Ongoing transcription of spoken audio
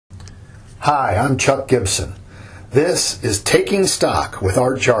Hi, I'm Chuck Gibson. This is Taking Stock with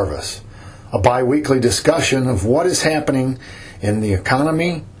Art Jarvis, a bi-weekly discussion of what is happening in the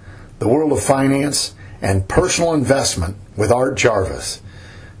economy, the world of finance, and personal investment with Art Jarvis.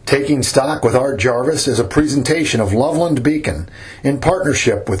 Taking Stock with Art Jarvis is a presentation of Loveland Beacon in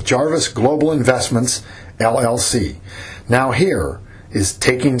partnership with Jarvis Global Investments, LLC. Now here is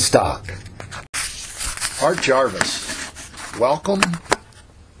Taking Stock. Art Jarvis, welcome.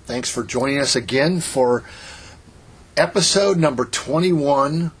 Thanks for joining us again for episode number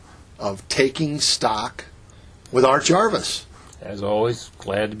 21 of Taking Stock with Art Jarvis. As always,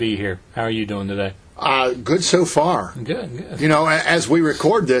 glad to be here. How are you doing today? Good so far. Good. You know, as we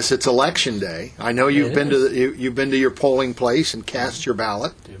record this, it's election day. I know you've been to you've been to your polling place and cast your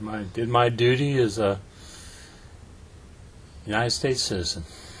ballot. Did my duty as a United States citizen.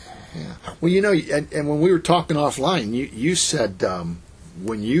 Yeah. Well, you know, and when we were talking offline, you said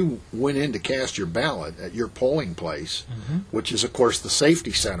when you went in to cast your ballot at your polling place, which is of course the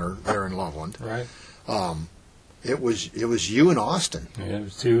safety center there in Loveland, right? It was you and Austin. Yeah, it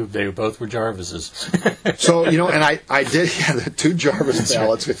was two. They both were Jarvises. So, you know, and I did the two Jarvis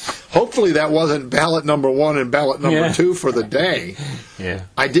ballots. Hopefully that wasn't ballot number 1 and ballot number 2 for the day. Yeah.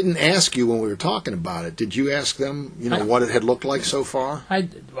 I didn't ask you when we were talking about it. Did you ask them, you know, what it had looked like so far?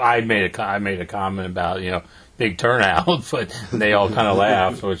 I made a comment about, you know, big turnout, but they all kind of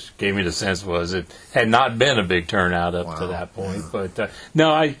laughed, which gave me the sense was it had not been a big turnout up to that point. Yeah. But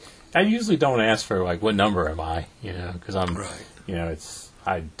no, I usually don't ask for like what number am I, you know, because I'm, you know,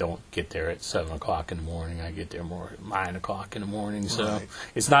 I don't get there at 7 o'clock in the morning. I get there more at 9 o'clock in the morning, so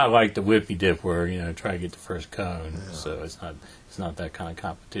it's not like the whippy dip where try to get the first cone. Yeah. So it's not that kind of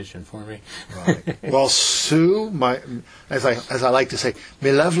competition for me. Right. Well, Sue, as I like to say, my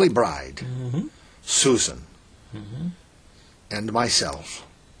lovely bride, Susan, and myself,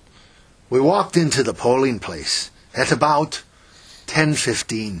 we walked into the polling place at about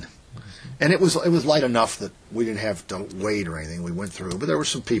 10:15. And it was light enough that we didn't have to wait or anything. We went through, but there were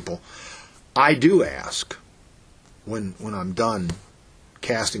some people. I do ask when I'm done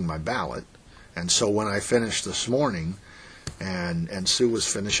casting my ballot, and so when I finished this morning, and Sue was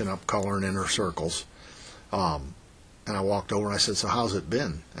finishing up coloring in her circles, and I walked over and I said, "So how's it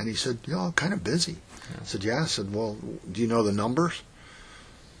been?" And he said, "Yeah, kind of busy." I said, "Yeah." I said, "Well, do you know the numbers?"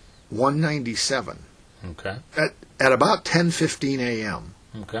 197. Okay. At about 10:15 a.m.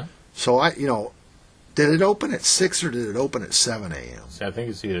 Okay. So did it open at 6 or did it open at 7 a.m.? I think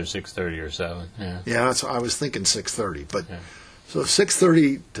it's either 6:30 or 7. Yeah. Yeah, I was thinking 6:30, but so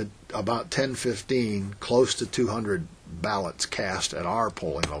 6:30 to about 10:15, close to 200 ballots cast at our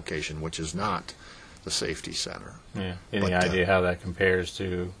polling location, which is not the safety center. Yeah. Any idea how that compares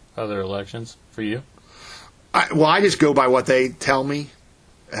to other elections for you? I just go by what they tell me,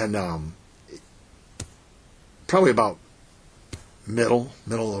 and probably about middle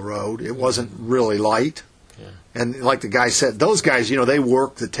of the road. It wasn't really light. Yeah. And like the guy said, those guys, they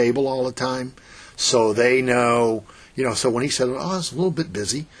work the table all the time, so they know, so when he said, "Oh, it's a little bit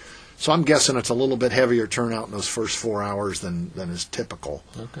busy," so I'm guessing it's a little bit heavier turnout in those first 4 hours than is typical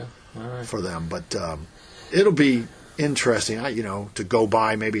for them. But it'll be interesting, to go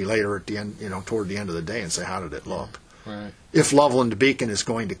by maybe later at the end, toward the end of the day and say, how did it look? Right. If Loveland Beacon is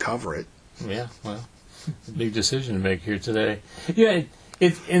going to cover it. Yeah, well. It's a big decision to make here today. Yeah,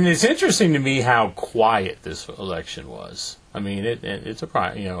 it's interesting to me how quiet this election was. I mean, it's a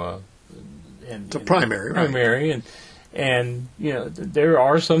primary, and there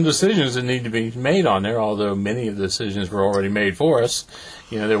are some decisions that need to be made on there. Although many of the decisions were already made for us.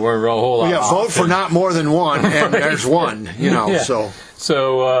 There weren't a whole lot. Yeah, vote for not more than one, and there's one.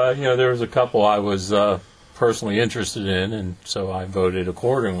 So there was a couple I was personally interested in, and so I voted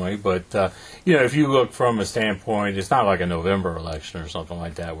accordingly. But if you look from a standpoint, it's not like a November election or something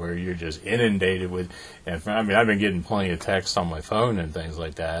like that where you're just inundated with. I mean, I've been getting plenty of texts on my phone and things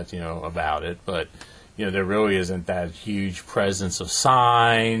like that, about it. But there really isn't that huge presence of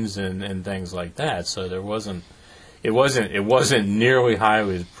signs and things like that. So there wasn't. It wasn't nearly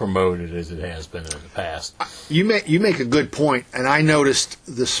highly promoted as it has been in the past. You make a good point, and I noticed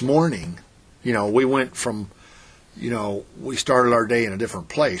this morning. We went from, we started our day in a different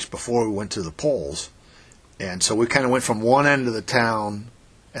place before we went to the polls. And so we kind of went from one end of the town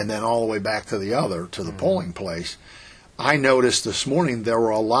and then all the way back to the other, to the polling place. I noticed this morning there were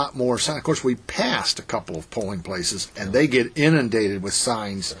a lot more signs. Of course, we passed a couple of polling places, and they get inundated with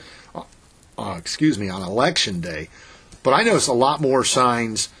signs, on Election Day. But I noticed a lot more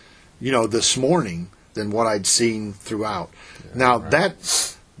signs, this morning than what I'd seen throughout. Now, that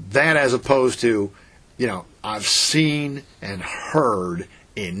as opposed to, I've seen and heard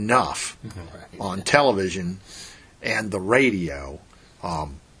enough Right. on television and the radio.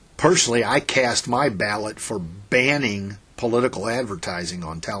 Personally, I cast my ballot for banning political advertising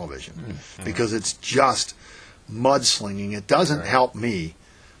on television because it's just mudslinging. It doesn't help me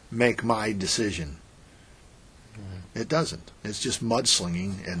make my decision. It doesn't. It's just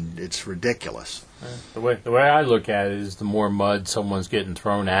mudslinging, and it's ridiculous. The way I look at it is the more mud someone's getting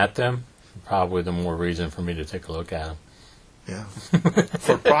thrown at them, probably the more reason for me to take a look at them. Yeah,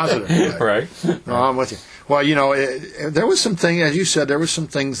 for positive. Right. No, I'm with you. Well, there was some thing, as you said, there was some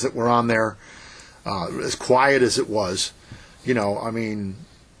things that were on there, as quiet as it was. I mean,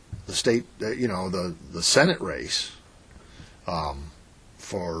 the state, the Senate race,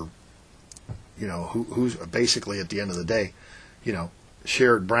 for, who's basically at the end of the day,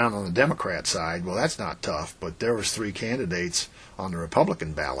 Sherrod Brown on the Democrat side. Well, that's not tough, but there was 3 candidates on the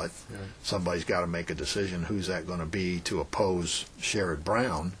Republican ballot. Yeah. Somebody's got to make a decision who's that going to be to oppose Sherrod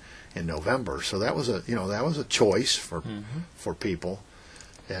Brown in November. So that was a choice for people.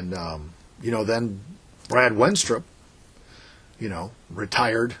 And then Brad Wenstrup,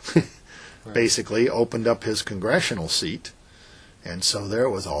 retired, basically opened up his congressional seat. And so there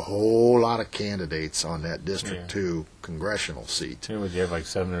was a whole lot of candidates on that District 2 congressional seat. Yeah, would you have like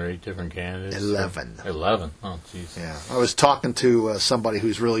 7 or 8 different candidates? 11. 11? Oh, jeez. Yeah. I was talking to somebody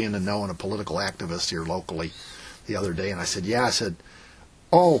who's really in the know and a political activist here locally the other day, and I said,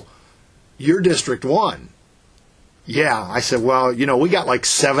 oh, you're District 1. Yeah. I said, well, we got like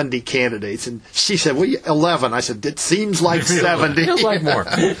 70 candidates. And she said, well, 11. I said, it seems like 70. Feels like more.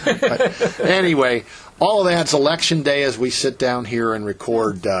 But anyway, all of that's Election Day as we sit down here and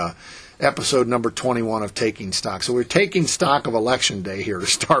record episode number 21 of Taking Stock. So we're taking stock of Election Day here to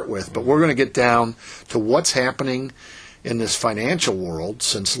start with, but we're going to get down to what's happening in this financial world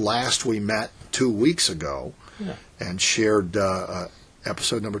since last we met 2 weeks ago and shared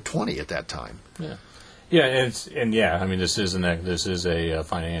episode number 20 at that time. Yeah. Yeah, I mean, this is a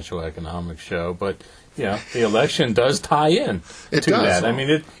financial economic show, but the election does tie in to that. I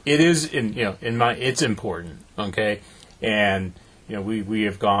mean, it is it's important, okay, and we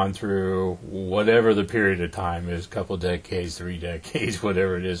have gone through whatever the period of time is, couple decades, 3 decades,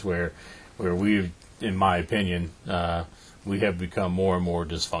 whatever it is, where we've, in my opinion, we have become more and more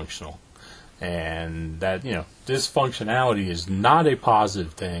dysfunctional, and that dysfunctionality is not a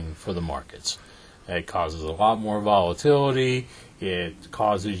positive thing for the markets. It causes a lot more volatility. It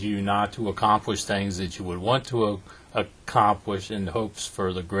causes you not to accomplish things that you would want to accomplish in hopes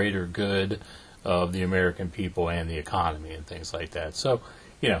for the greater good of the American people and the economy and things like that. So,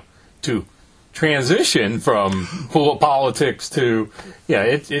 to transition from politics to,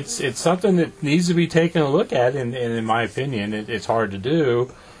 it's something that needs to be taken a look at, and in my opinion, it's hard to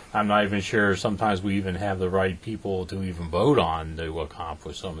do. I'm not even sure sometimes we even have the right people to even vote on to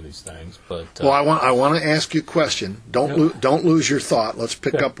accomplish some of these things. But well, I want to ask you a question. Don't lose your thought. Let's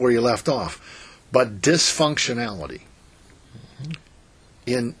pick up where you left off. But dysfunctionality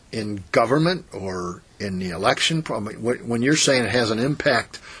in government or in the election, when you're saying it has an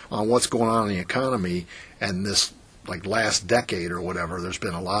impact on what's going on in the economy, and this like last decade or whatever, there's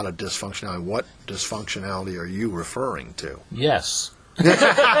been a lot of dysfunctionality. What dysfunctionality are you referring to? Yes.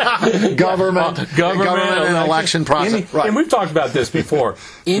 government and election process. And we've talked about this before.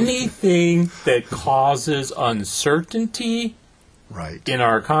 Anything that causes uncertainty in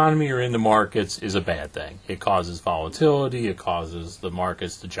our economy or in the markets is a bad thing. It causes volatility. It causes the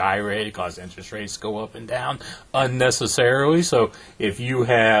markets to gyrate. It causes interest rates to go up and down unnecessarily. So if you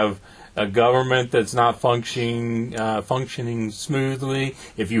have a government that's not functioning smoothly,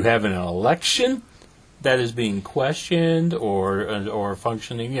 if you have an election that is being questioned or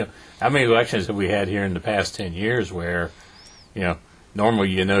functioning, how many elections have we had here in the past 10 years where,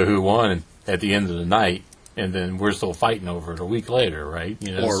 normally who won at the end of the night, and then we're still fighting over it a week later, right?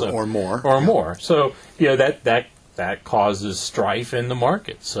 Or more. Or more. So, that causes strife in the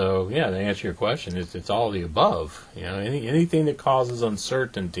market. So, to answer your question, it's all the above. Anything that causes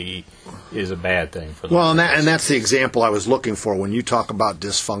uncertainty is a bad thing for the markets. And that's the example I was looking for when you talk about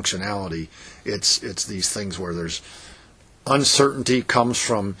dysfunctionality. It's these things where there's uncertainty comes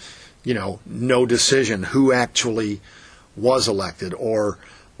from, no decision who actually was elected, or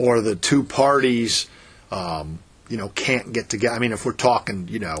the two parties, can't get together. I mean, if we're talking,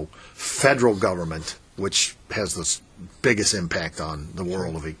 federal government, which has the biggest impact on the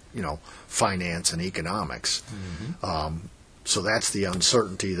world of, finance and economics. Mm-hmm. So that's the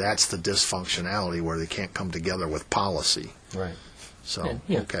uncertainty. That's the dysfunctionality where they can't come together with policy. Right. So,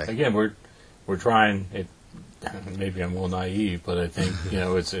 okay. Again, we're trying. Maybe I'm a little naive, but I think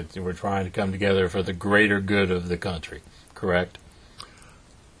we're trying to come together for the greater good of the country. Correct.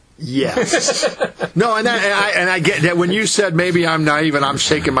 Yes. No, and I get that when you said maybe I'm naive and I'm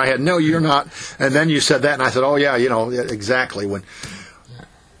shaking my head. No, you're not. And then you said that, and I said, oh yeah, exactly. When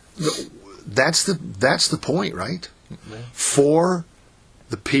that's the point, right? For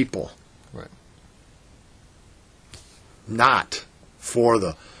the people, right? Not for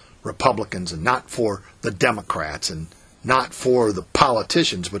the Republicans and not for the Democrats and not for the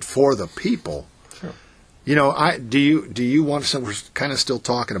politicians, but for the people. Sure. Do you want to? We're kind of still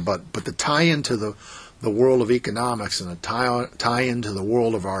talking about, but the tie into the world of economics and the tie into the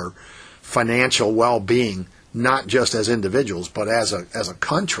world of our financial well-being, not just as individuals, but as a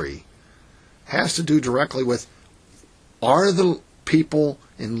country, has to do directly with, are the people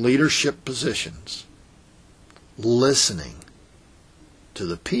in leadership positions listening to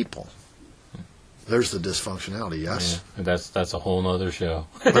the people? There's the dysfunctionality, yes? Yeah, that's a whole other show.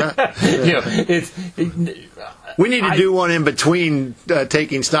 We need to do one in between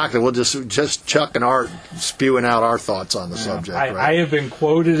taking stock that we'll just Chuck and Art spewing out our thoughts on the subject. Right? I have been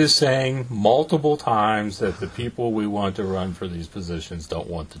quoted as saying multiple times that the people we want to run for these positions don't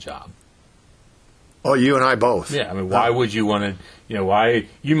want the job. Oh, you and I both. Yeah, I mean, why would you want to, why,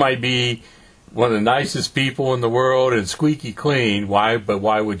 you might be one of the nicest people in the world and squeaky clean, but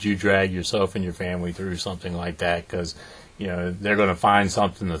why would you drag yourself and your family through something like that? Because, they're going to find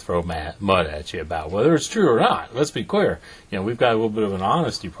something to throw mud at you about, whether it's true or not. Let's be clear. We've got a little bit of an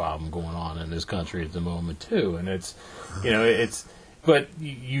honesty problem going on in this country at the moment, too. And but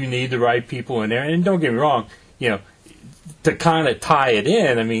you need the right people in there. And don't get me wrong, to kind of tie it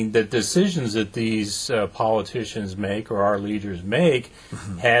in, I mean, the decisions that these politicians make or our leaders make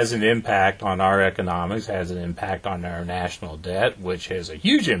has an impact on our economics, has an impact on our national debt, which has a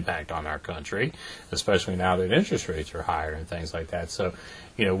huge impact on our country, especially now that interest rates are higher and things like that. So,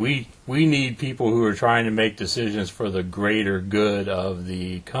 we need people who are trying to make decisions for the greater good of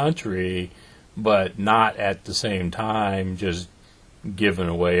the country, but not at the same time just giving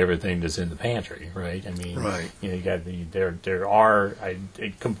away everything that's in the pantry, right? I mean, right. You got I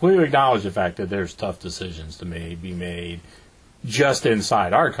completely acknowledge the fact that there's tough decisions to be made just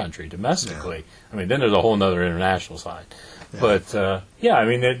inside our country, domestically. Yeah. I mean, then there's a whole other international side. Yeah. But I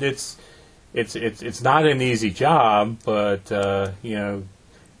mean, it's not an easy job, but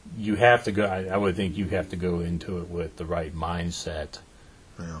you have to go. I would think you have to go into it with the right mindset.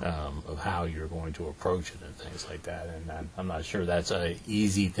 Of how you're going to approach it and things like that. And I'm not sure that's an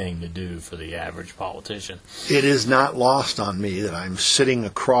easy thing to do for the average politician. It is not lost on me that I'm sitting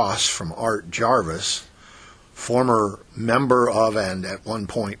across from Art Jarvis, former member of and at one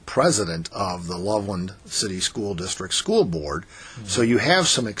point president of the Loveland City School District School Board. Mm-hmm. So you have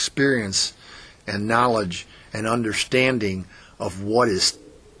some experience and knowledge and understanding of what is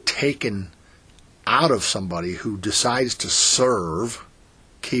taken out of somebody who decides to serve,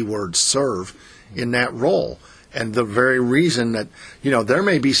 keyword serve, in that role. And the very reason that, there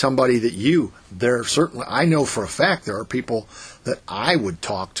may be somebody that I know for a fact there are people that I would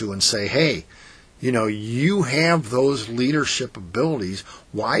talk to and say, hey, you have those leadership abilities.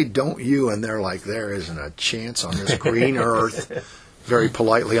 Why don't you? And they're like, there isn't a chance on this green earth, very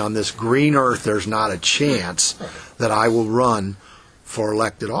politely, on this green earth, there's not a chance that I will run for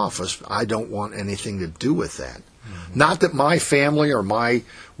elected office. I don't want anything to do with that. Not that my family or my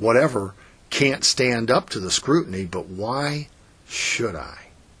whatever can't stand up to the scrutiny, but why should I?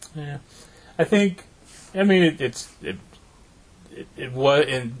 Yeah, it was,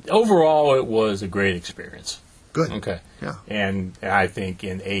 and overall it was a great experience. Good. Okay. Yeah. And I think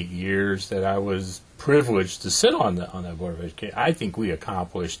in 8 years that I was privileged to sit on that Board of Education, I think we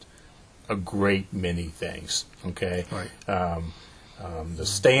accomplished a great many things. Okay. Right. The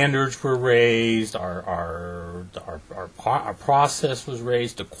standards were raised, our process was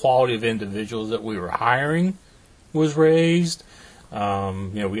raised, the quality of individuals that we were hiring was raised.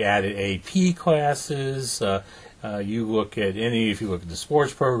 We added AP classes. If you look at the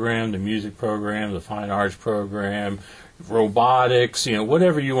sports program, the music program, the fine arts program, robotics,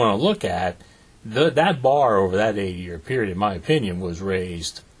 whatever you want to look at, that bar over that 8-year period, in my opinion, was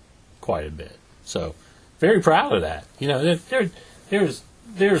raised quite a bit. So, very proud of that.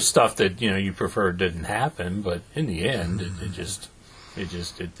 There's stuff that you prefer didn't happen, but in the end, it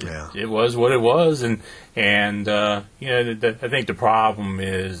was what it was, and I think the problem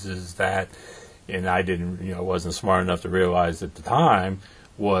is that, and I wasn't smart enough to realize at the time,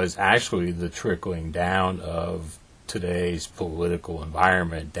 was actually the trickling down of today's political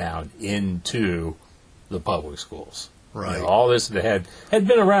environment down into the public schools. Right. All this that had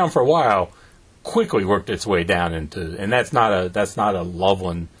been around for a while quickly worked its way down into, and that's not a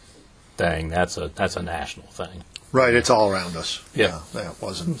Loveland thing. That's a national thing. Right, it's all around us. Yeah. That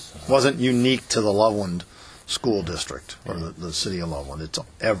wasn't unique to the Loveland School District or the city of Loveland. It's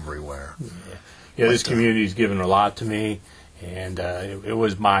everywhere. Yeah, this community's given a lot to me, and it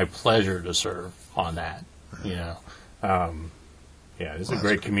was my pleasure to serve on that. You know, it's a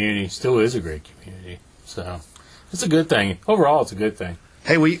great community. Still is a great community. So it's a good thing. Overall, it's a good thing.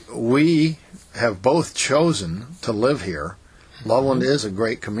 Hey, we have both chosen to live here. Loveland is a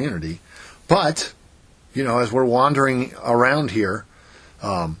great community, but you know, as we're wandering around here,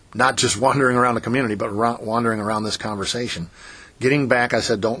 not just wandering around the community, but wandering around this conversation, getting back, I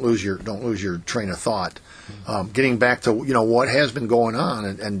said, don't lose your train of thought. Getting back to what has been going on,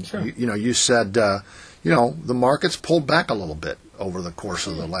 and Sure. you said the market's pulled back a little bit over the course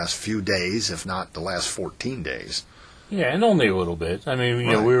of the last few days, if not the last 14 days. Yeah, and only a little bit. I mean,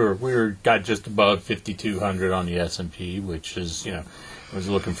 we got just above 5,200 on the S&P, which is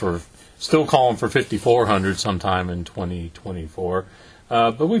was still calling for 5,400 sometime in 2024.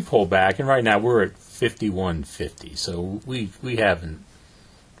 But we pulled back, and right now we're at 5,150. So we haven't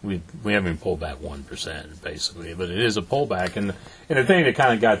pulled back 1% basically, but it is a pullback. And the thing that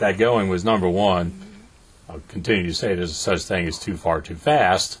kind of got that going was, number one, I'll continue to say there's such thing as too far too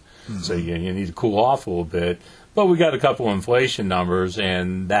fast. Mm-hmm. So you need to cool off a little bit. But we got a couple of inflation numbers,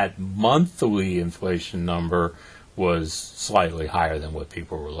 and that monthly inflation number was slightly higher than what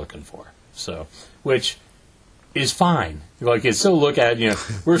people were looking for. So, which is fine. Like, it's still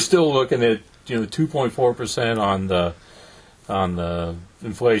we're still looking at 2.4% on the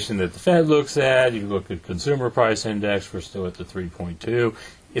inflation that the Fed looks at. You look at consumer price index, we're still at the 3.2.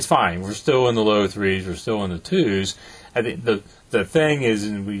 It's fine. We're still in the low threes. We're still in the twos. I think the thing is,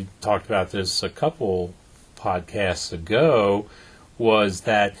 and we talked about this a couple podcasts ago, was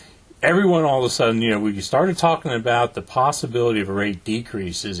that everyone all of a sudden, we started talking about the possibility of rate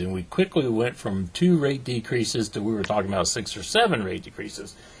decreases, and we quickly went from 2 rate decreases to we were talking about 6 or 7 rate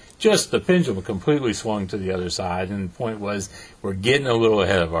decreases. Just the pendulum completely swung to the other side, and the point was we're getting a little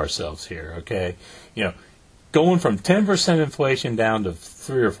ahead of ourselves here, okay? Going from 10% inflation down to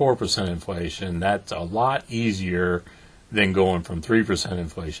 3 or 4% inflation, that's a lot easier than going from 3%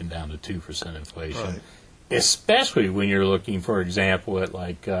 inflation down to 2% inflation. Right. Especially when you're looking, for example, at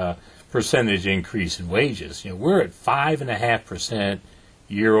percentage increase in wages. We're at 5.5%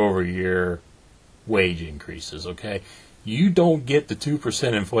 year-over-year wage increases, okay? You don't get the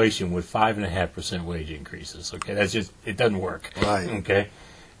 2% inflation with 5.5% wage increases, okay? That's just, it doesn't work. Right. Okay?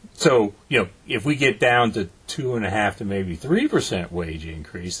 So, if we get down to 2.5% to maybe 3% wage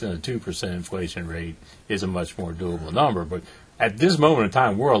increase, then a 2% inflation rate is a much more doable number. But at this moment in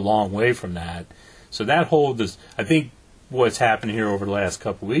time, we're a long way from that. So I think what's happened here over the last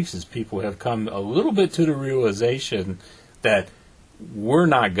couple of weeks is people have come a little bit to the realization that we're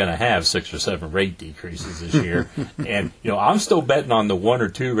not going to have 6 or 7 rate decreases this year. And, I'm still betting on the 1 or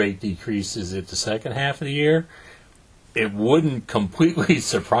 2 rate decreases at the second half of the year. It wouldn't completely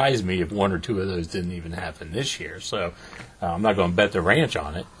surprise me if 1 or 2 of those didn't even happen this year. So I'm not going to bet the ranch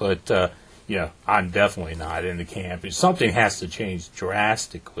on it. But, I'm definitely not in the camp. Something has to change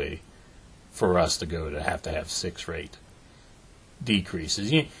drastically for us to have 6 rate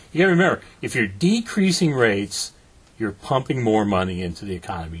decreases. You got to remember, if you're decreasing rates, you're pumping more money into the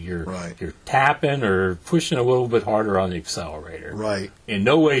economy. You're tapping or pushing a little bit harder on the accelerator. Right. In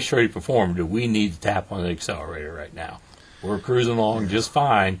no way, shape, or form do we need to tap on the accelerator right now. We're cruising along just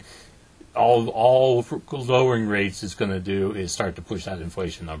fine. All lowering rates is going to do is start to push that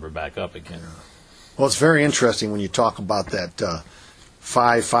inflation number back up again. Well, it's very interesting when you talk about that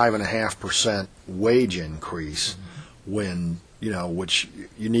 5.5% wage increase, when which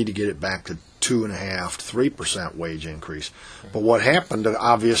you need to get it back to 2.5%, 3% wage increase. But what happened,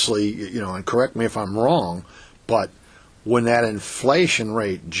 obviously, and correct me if I'm wrong, but when that inflation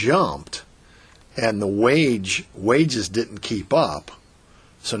rate jumped and the wages didn't keep up,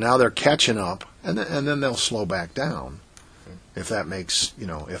 so now they're catching up, and then they'll slow back down. If that makes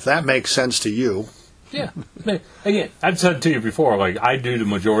sense to you. Yeah. Again, I've said to you before, I do the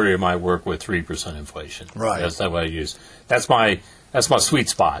majority of my work with 3% inflation. Right. That's what I use. That's my sweet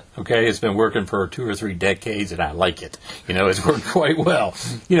spot. Okay, it's been working for 2 or 3 decades, and I like it. It's worked quite well.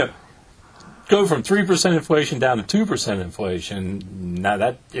 Go from 3% inflation down to 2% inflation. Now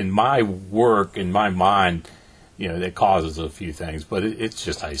that, in my work, in my mind, that causes a few things, but it's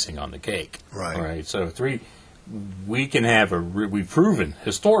just icing on the cake. Right. All right. So we can have we've proven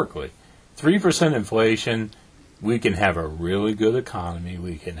historically. 3% inflation, we can have a really good economy.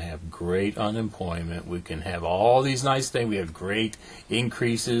 We can have great unemployment. We can have all these nice things. We have great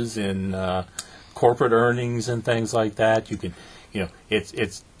increases in corporate earnings and things like that. You can,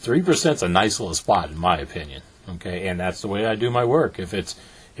 it's 3%'s a nice little spot in my opinion. Okay, and that's the way I do my work. If it's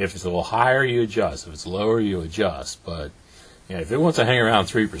a little higher, you adjust. If it's lower, you adjust. But if it wants to hang around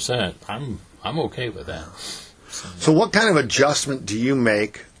 3%, I'm okay with that. So what kind of adjustment do you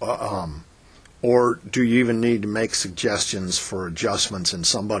make, or do you even need to make suggestions for adjustments in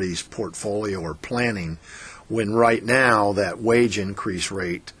somebody's portfolio or planning when right now that wage increase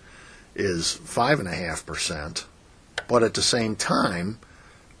rate is 5.5%, but at the same time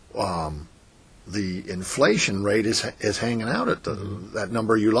the inflation rate is hanging out at that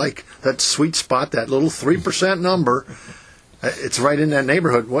number you like, that sweet spot, that little 3% number. It's right in that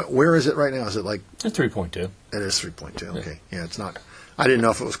neighborhood. Where is it right now? Is it like... It's 3.2. It is 3.2. Okay. Yeah, it's not... I didn't know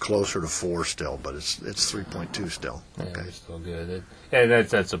if it was closer to 4 still, but it's 3.2 still. Okay. Yeah, it's still good. And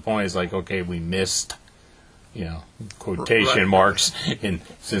that's the point. It's like, okay, we missed, quotation marks, and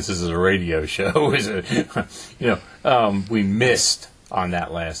since this is a radio show, we missed on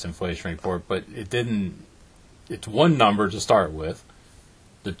that last inflation report, but it didn't... It's one number to start with.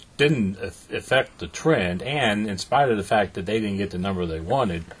 That didn't affect the trend, and in spite of the fact that they didn't get the number they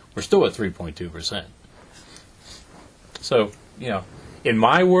wanted, we're still at 3.2%. So, in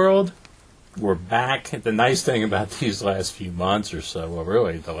my world, we're back. The nice thing about these last few months or so, well,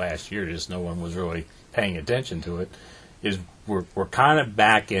 really the last year, just no one was really paying attention to it, is we're kind of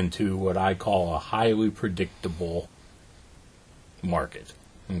back into what I call a highly predictable market.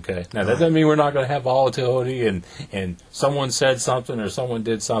 Okay. Now that doesn't mean we're not going to have volatility, and someone said something or someone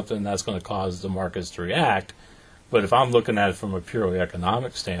did something that's going to cause the markets to react. But if I'm looking at it from a purely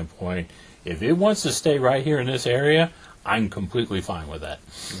economic standpoint, if it wants to stay right here in this area, I'm completely fine with that.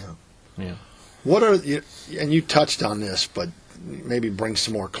 Yeah. What are and you touched on this, but maybe bring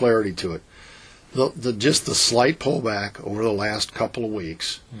some more clarity to it. Just the slight pullback over the last couple of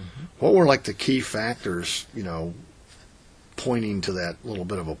weeks. Mm-hmm. What were like the key factors, pointing to that little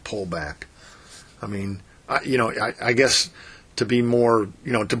bit of a pullback? I mean, I guess to be more,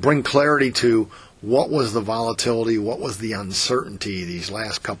 to bring clarity to what was the volatility, what was the uncertainty these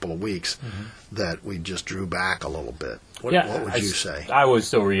last couple of weeks that we just drew back a little bit. What would you say? I would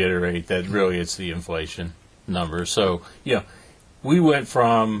still reiterate that really it's the inflation number. So, we went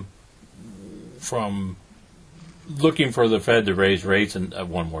from looking for the Fed to raise rates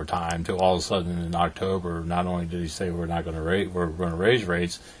one more time to all of a sudden in October, not only did he say we're going to raise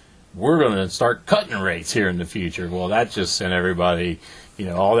rates, we're going to start cutting rates here in the future. Well, that just sent everybody,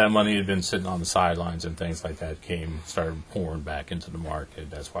 all that money had been sitting on the sidelines and things like that started pouring back into the market.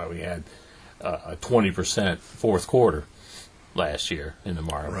 That's why we had a 20% fourth quarter last year in the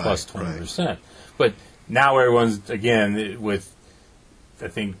market, plus 20%. Right. But now everyone's, again, I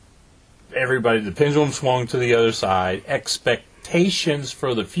think, everybody, the pendulum swung to the other side. Expectations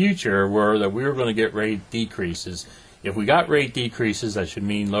for the future were that we were going to get rate decreases. If we got rate decreases, that should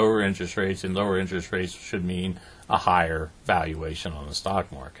mean lower interest rates, and lower interest rates should mean a higher valuation on the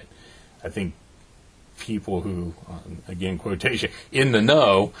stock market. I think people who, again, quotation, in the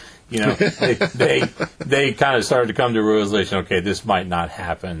know, they kind of started to come to a realization, okay, this might not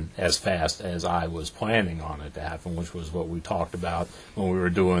happen as fast as I was planning on it to happen, which was what we talked about when we were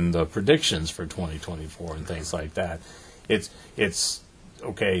doing the predictions for 2024 and things like that. It's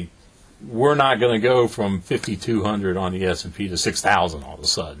okay, we're not going to go from 5,200 on the S&P to 6,000 all of a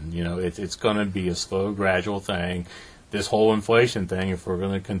sudden. It's going to be a slow, gradual thing. This whole inflation thing, if we're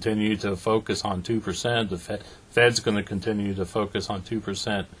going to continue to focus on 2%, the Fed's going to continue to focus on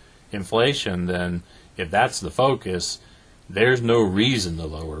 2% inflation, then if that's the focus, there's no reason to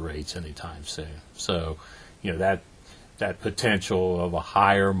lower rates anytime soon. So, that potential of a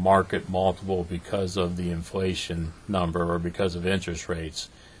higher market multiple because of the inflation number or because of interest rates,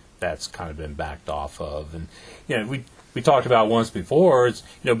 that's kind of been backed off of. And, we talked about once before, it's,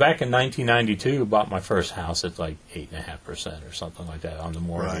 back in 1992, I bought my first house at like 8.5% or something like that on the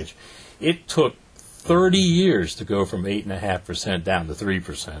mortgage. Right. It took 30 years to go from 8.5% down to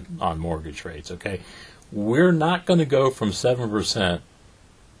 3% on mortgage rates, okay? We're not going to go from 7%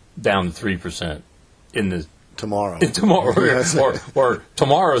 down to 3% in the tomorrow. or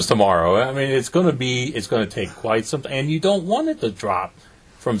tomorrow's tomorrow. I mean, it's going to take quite some time, and you don't want it to drop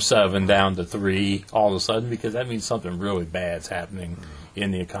from 7 down to 3 all of a sudden, because that means something really bad's happening in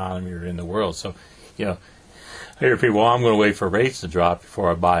the economy or in the world. So, I hear people, well, I'm going to wait for rates to drop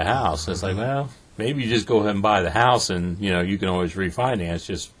before I buy a house. It's like, well, maybe you just go ahead and buy the house, and you can always refinance.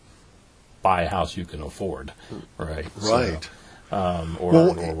 Just buy a house you can afford, right? Right. So,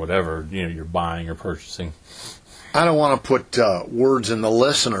 or whatever you're buying or purchasing. I don't want to put words in the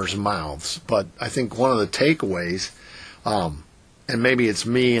listeners' mouths, but I think one of the takeaways, and maybe it's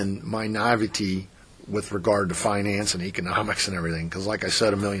me and my naivety with regard to finance and economics and everything. Because, like I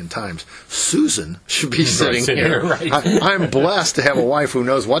said a million times, Susan should be sitting here. Right. I'm blessed to have a wife who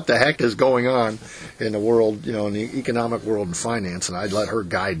knows what the heck is going on in the world, in the economic world and finance, and I'd let her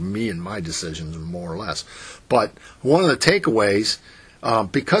guide me in my decisions more or less. But one of the takeaways,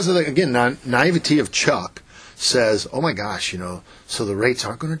 because of the, again, naivety of Chuck, says, oh my gosh, so the rates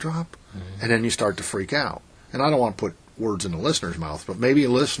aren't going to drop? Mm-hmm. And then you start to freak out. And I don't want to put words in the listener's mouth, but maybe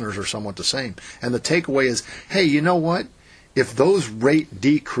listeners are somewhat the same. And the takeaway is, hey, you know what? If those rate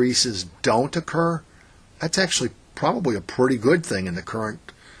decreases don't occur, that's actually probably a pretty good thing in the current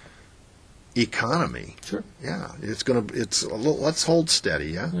economy. Sure. Yeah, let's hold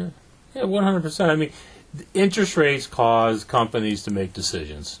steady, yeah? Yeah, 100%. I mean, interest rates cause companies to make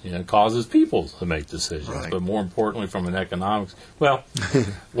decisions. It causes people to make decisions. Right. But more importantly, from an economics, well,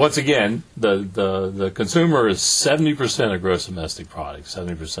 once again, the consumer is 70% of gross domestic product,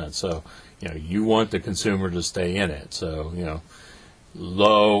 70%. So, you want the consumer to stay in it. So,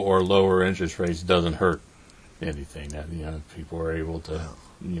 low or lower interest rates doesn't hurt anything. That people are able to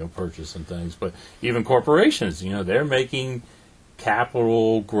purchase and things. But even corporations, they're making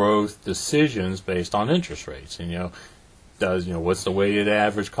capital growth decisions based on interest rates. And, what's the weighted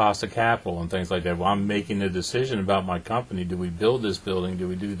average cost of capital and things like that. Well, I'm making a decision about my company. Do we build this building? Do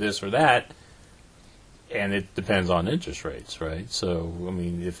we do this or that? And it depends on interest rates, right? So, I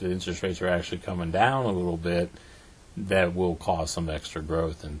mean, if the interest rates are actually coming down a little bit, that will cause some extra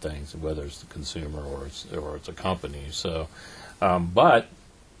growth in things, whether it's the consumer or it's a company. So, but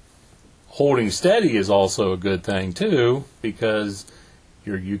holding steady is also a good thing too, because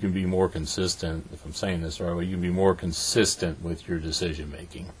you can be more consistent. If I'm saying this right, you can be more consistent with your decision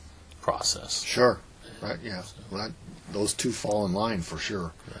making process. Sure. Right. Yeah. Well, those two fall in line for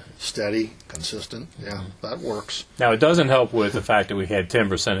sure. Right. Steady, consistent. Yeah, that works. Now, it doesn't help with the fact that we had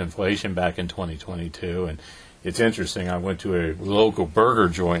 10% inflation back in 2022, and it's interesting. I went to a local burger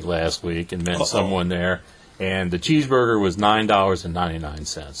joint last week and met someone there, and the cheeseburger was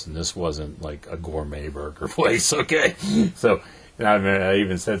 $9.99, and this wasn't like a gourmet burger place, okay? So, and I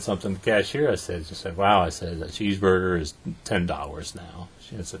even said something to the cashier. I said, wow, I said, a cheeseburger is $10 now.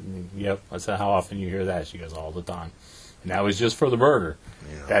 She said, yep. I said, how often you hear that? She goes, all the time. And that was just for the burger.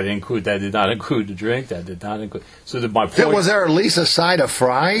 Yeah. That did not include the drink. That did not include. So that my point. Was there at least a side of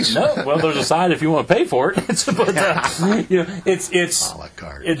fries? No. Well, there's a side if you want to pay for it. But it's a la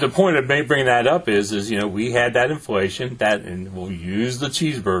carte. The point of bringing that up is we had that inflation and we'll use the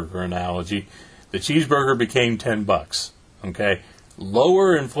cheeseburger analogy. The cheeseburger became $10. Okay.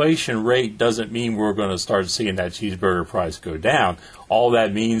 Lower inflation rate doesn't mean we're going to start seeing that cheeseburger price go down. All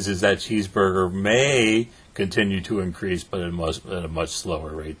that means is that cheeseburger may continue to increase, but at a much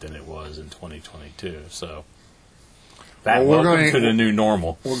slower rate than it was in 2022. So welcome to the new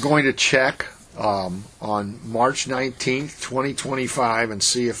normal. We're going to check on March 19th, 2025, and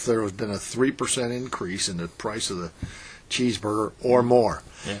see if there has been a 3% increase in the price of the cheeseburger or more.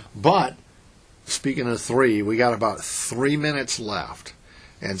 Yeah. But speaking of 3, we got about 3 minutes left,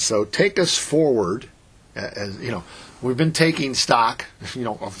 and so take us forward. As we've been taking stock,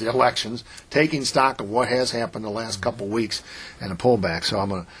 of the elections, taking stock of what has happened the last couple of weeks and a pullback. So I'm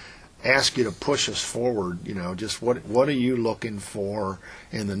going to ask you to push us forward. Just what are you looking for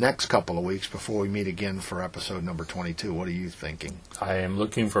in the next couple of weeks before we meet again for episode number 22? What are you thinking? I am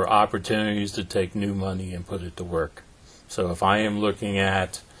looking for opportunities to take new money and put it to work. So if I am looking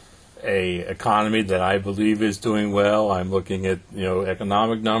at a economy that I believe is doing well, I'm looking at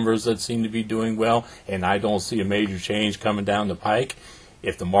economic numbers that seem to be doing well, and I don't see a major change coming down the pike.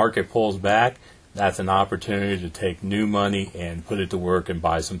 If the market pulls back, that's an opportunity to take new money and put it to work and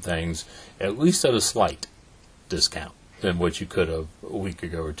buy some things, at least at a slight discount than what you could have a week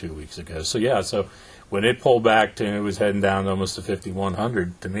ago or 2 weeks ago. So when it pulled back to, it was heading down almost to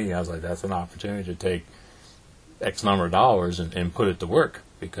 5,100, to me, I was like, that's an opportunity to take X number of dollars and put it to work,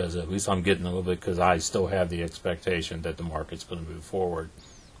 because at least I'm getting a little bit, because I still have the expectation that the market's going to move forward.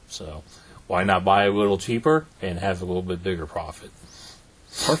 So why not buy a little cheaper and have a little bit bigger profit?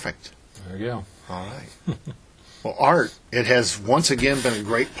 Perfect. There you go. All right. Well, Art, it has once again been a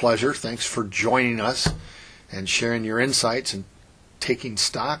great pleasure. Thanks for joining us and sharing your insights and taking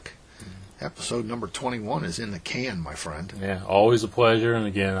stock. Episode number 21 is in the can, my friend. Yeah, always a pleasure. And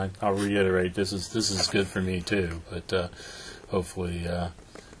again, I'll reiterate, this is good for me too. But hopefully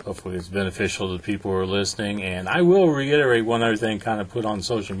it's beneficial to people who are listening. And I will reiterate one other thing, kind of put on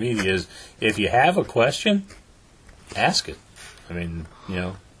social media, is if you have a question, ask it. I mean,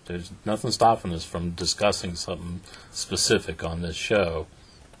 there's nothing stopping us from discussing something specific on this show.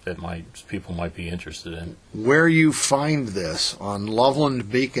 that people might be interested in. Where you find this on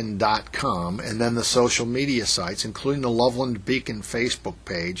lovelandbeacon.com, and then the social media sites, including the Loveland Beacon Facebook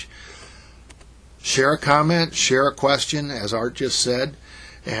page. Share a comment, share a question, as Art just said.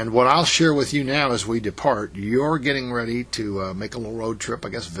 And what I'll share with you now as we depart, you're getting ready to make a little road trip, I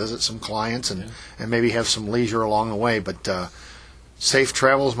guess, visit some clients and maybe have some leisure along the way. But safe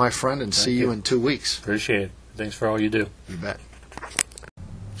travels, my friend, and see you in 2 weeks. Appreciate it. Thanks for all you do. You bet.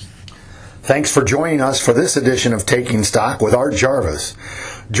 Thanks for joining us for this edition of Taking Stock with Art Jarvis.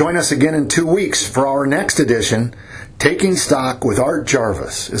 Join us again in 2 weeks for our next edition. Taking Stock with Art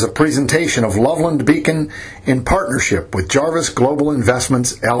Jarvis is a presentation of Loveland Beacon in partnership with Jarvis Global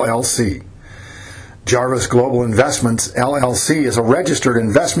Investments, LLC. Jarvis Global Investments, LLC is a registered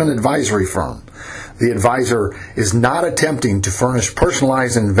investment advisory firm. The advisor is not attempting to furnish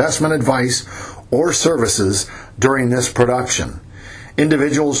personalized investment advice or services during this production.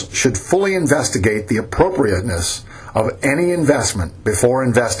 Individuals should fully investigate the appropriateness of any investment before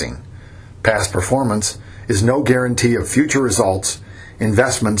investing. Past performance is no guarantee of future results.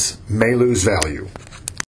 Investments may lose value.